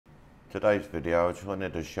Today's video, I just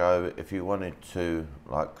wanted to show if you wanted to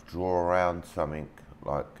like draw around something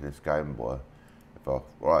like this Game Boy, if I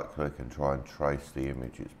right click and try and trace the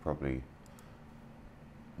image, it's probably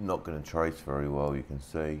not going to trace very well, you can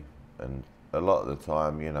see, and a lot of the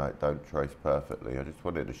time, you know, it don't trace perfectly. I just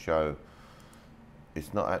wanted to show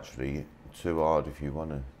it's not actually too hard if you want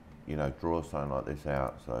to, you know, draw something like this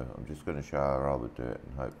out. So I'm just going to show how I would do it,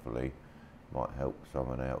 and hopefully might help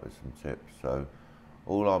someone out with some tips. So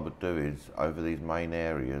all I would do is, over these main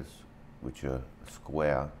areas, which are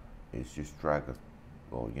square, is just drag,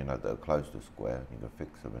 or you know, that are close to square, you can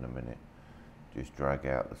fix them in a minute, just drag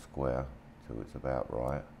out the square till it's about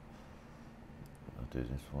right. I'll do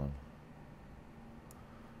this one.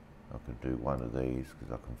 I can do one of these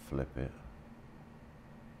because I can flip it.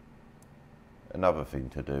 Another thing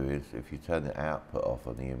to do is, if you turn the output off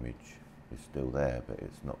on the image, it's still there, but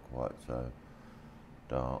it's not quite so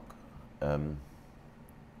dark.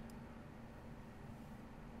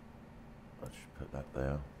 Let's just put that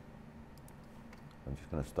there. I'm just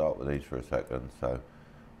going to start with these for a second. So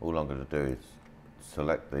all I'm going to do is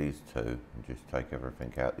select these two and just take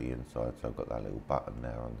everything out the inside. So I've got that little button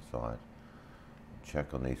there on the side.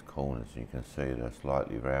 Check on these corners, and you can see they're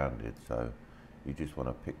slightly rounded. So you just want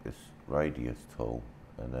to pick this radius tool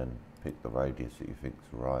and then pick the radius that you think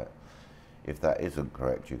is right. If that isn't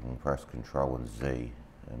correct, you can press Ctrl and Z,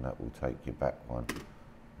 and that will take you back one.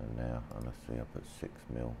 And now, let's see, I put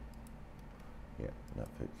 6mm. Yeah, that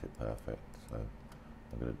fits it perfect. So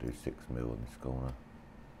I'm going to do 6mm in this corner.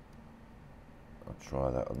 I'll try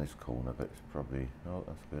that on this corner, but it's probably, oh,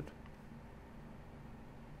 that's good.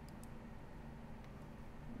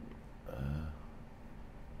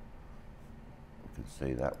 You can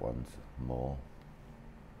see that one's more.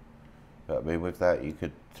 But I mean, with that, you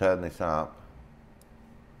could turn this up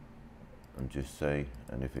and just see,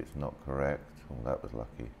 and if it's not correct, well, that was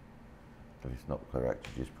lucky. If it's not correct,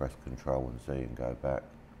 you just press Ctrl and Z and go back.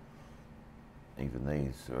 Even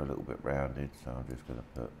these are a little bit rounded, so I'm just going to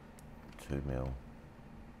put 2mm.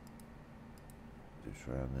 Just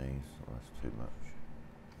round these. Oh, that's too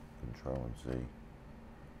much. Ctrl and Z.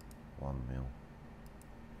 1mm.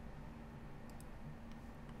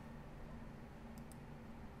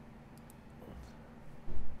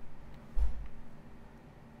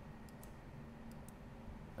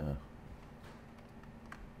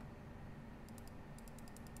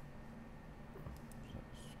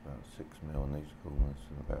 About 6mm on these corners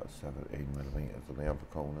and about 17mm on the other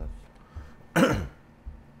corners.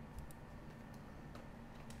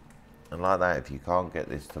 And like that, if you can't get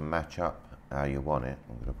this to match up how you want it,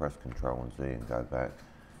 I'm going to press Ctrl and Z and go back.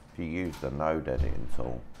 If you use the node editing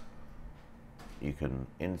tool, you can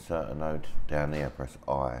insert a node down here, press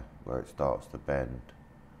I where it starts to bend.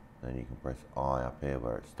 Then you can press I up here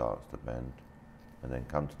where it starts to bend. And then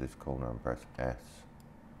come to this corner and press S.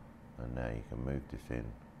 And now you can move this in.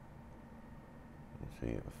 You can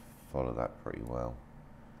see it follow that pretty well.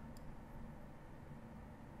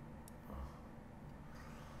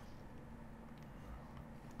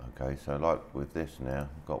 Okay, so like with this now,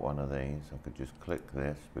 I've got one of these. I could just click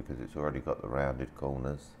this because it's already got the rounded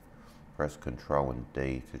corners. Press Ctrl and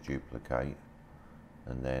D to duplicate,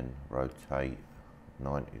 and then rotate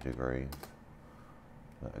 90 degrees.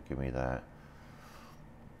 That'll give me that.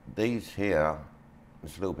 These here,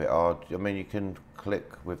 it's a little bit hard. I mean, you can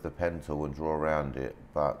click with the pen tool and draw around it,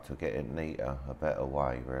 but to get it neater, a better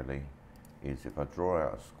way really, is if I draw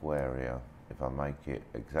out a square here, if I make it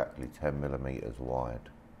exactly 10mm wide,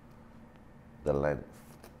 the length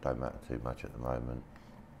don't matter too much at the moment.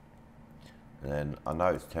 And then I know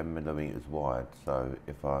it's 10mm wide, so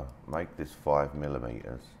if I make this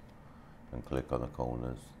 5mm and click on the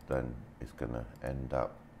corners, then it's going to end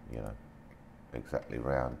up, you know, exactly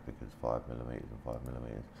round, because 5mm and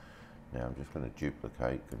 5mm. Now I'm just going to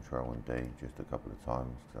duplicate Ctrl and D just a couple of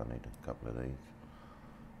times because I need a couple of these.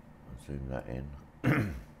 I'll zoom that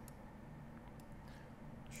in.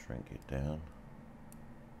 Shrink it down.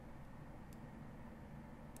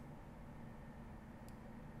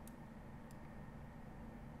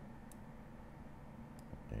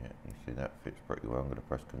 Yeah, you see that fits pretty well. I'm going to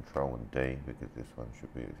press Ctrl and D because this one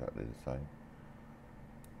should be exactly the same.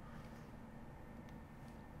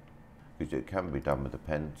 Because it can be done with the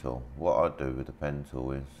pen tool. What I do with the pen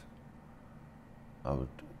tool is I would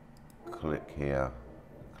click here,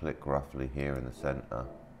 click roughly here in the center,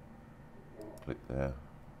 click there,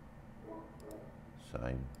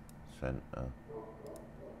 same, center,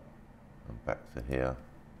 and back to here,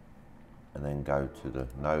 and then go to the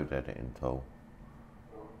node editing tool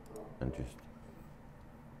and just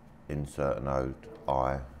insert a node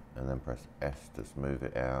I, and then press S to smooth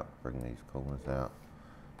it out, bring these corners out.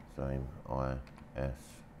 same IS.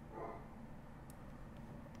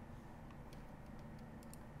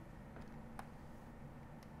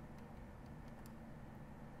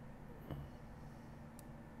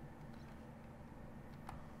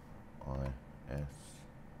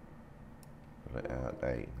 Pull it out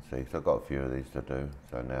there, you can see. So I've got a few of these to do.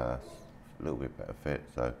 So now that's a little bit better fit.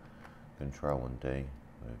 So Control and D,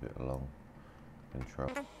 move it along. Control.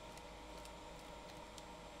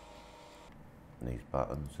 And these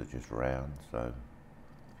buttons are just round. So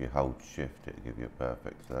if you hold Shift, it'll give you a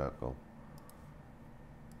perfect circle.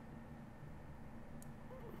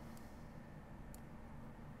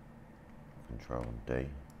 Control and D,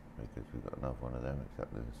 because we've got another one of them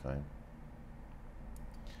exactly the same.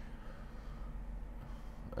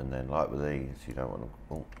 And then like with these, you don't want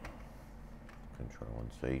to, Control and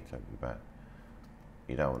C, take you back.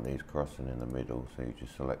 You don't want these crossing in the middle, so you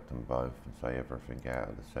just select them both and say everything out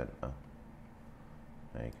of the centre.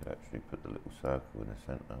 Now you could actually put the little circle in the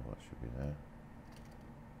centre, what should be there.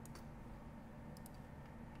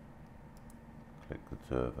 Click the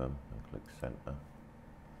two of them and click centre.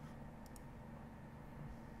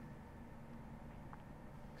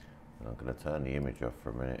 And I'm going to turn the image off for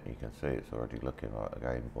a minute. You can see it's already looking like a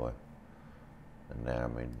Game Boy. And now,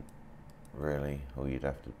 I mean, really, all you'd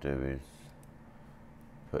have to do is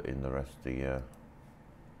put in the rest of the,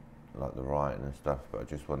 like the writing and stuff. But I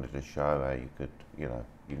just wanted to show how you could, you know,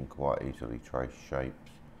 you can quite easily trace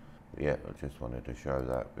shapes. But yeah, I just wanted to show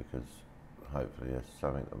that because hopefully there's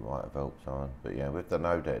something that might have helped someone. But yeah, with the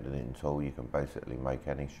node editing tool, you can basically make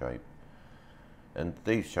any shape. And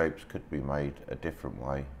these shapes could be made a different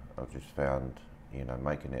way. I've just found, you know,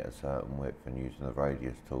 making it a certain width and using the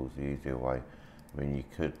radius tool is the easier way. I mean, you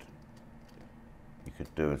could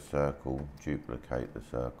do a circle, duplicate the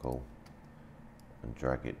circle and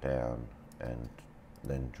drag it down and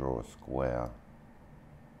then draw a square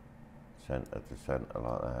centre to centre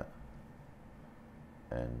like that,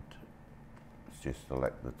 and just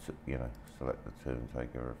select the select the two and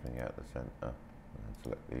take everything out of the centre, and then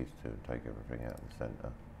select these two and take everything out of the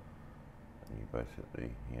centre. You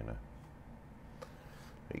basically, you know,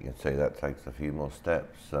 you can see that takes a few more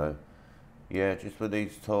steps. So yeah, just with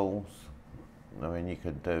these tools, I mean, you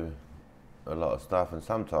can do a lot of stuff. And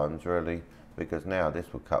sometimes really, because now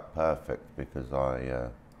this would cut perfect because I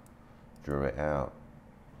drew it out.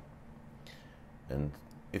 And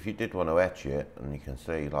if you did want to etch it, and you can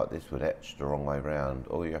see like this would etch the wrong way round,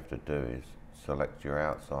 all you have to do is select your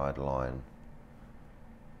outside line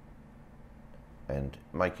and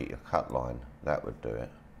make it your cut line. That would do it,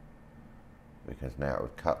 because now it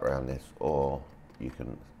would cut around this. Or you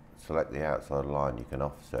can select the outside line, you can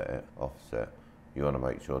offset it, you want to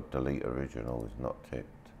make sure delete original is not ticked,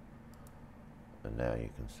 and now you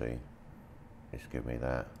can see it's give me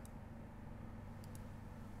that.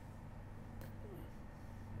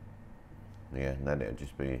 Yeah, and then it'll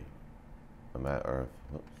just be a matter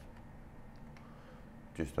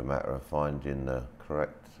of finding the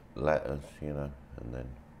correct letters, you know, and then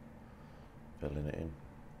filling it in.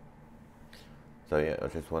 So yeah, I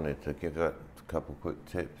just wanted to give that a couple quick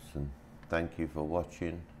tips, and thank you for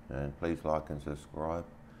watching, and please like and subscribe,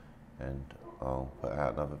 and I'll put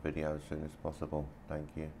out another video as soon as possible. Thank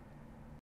you.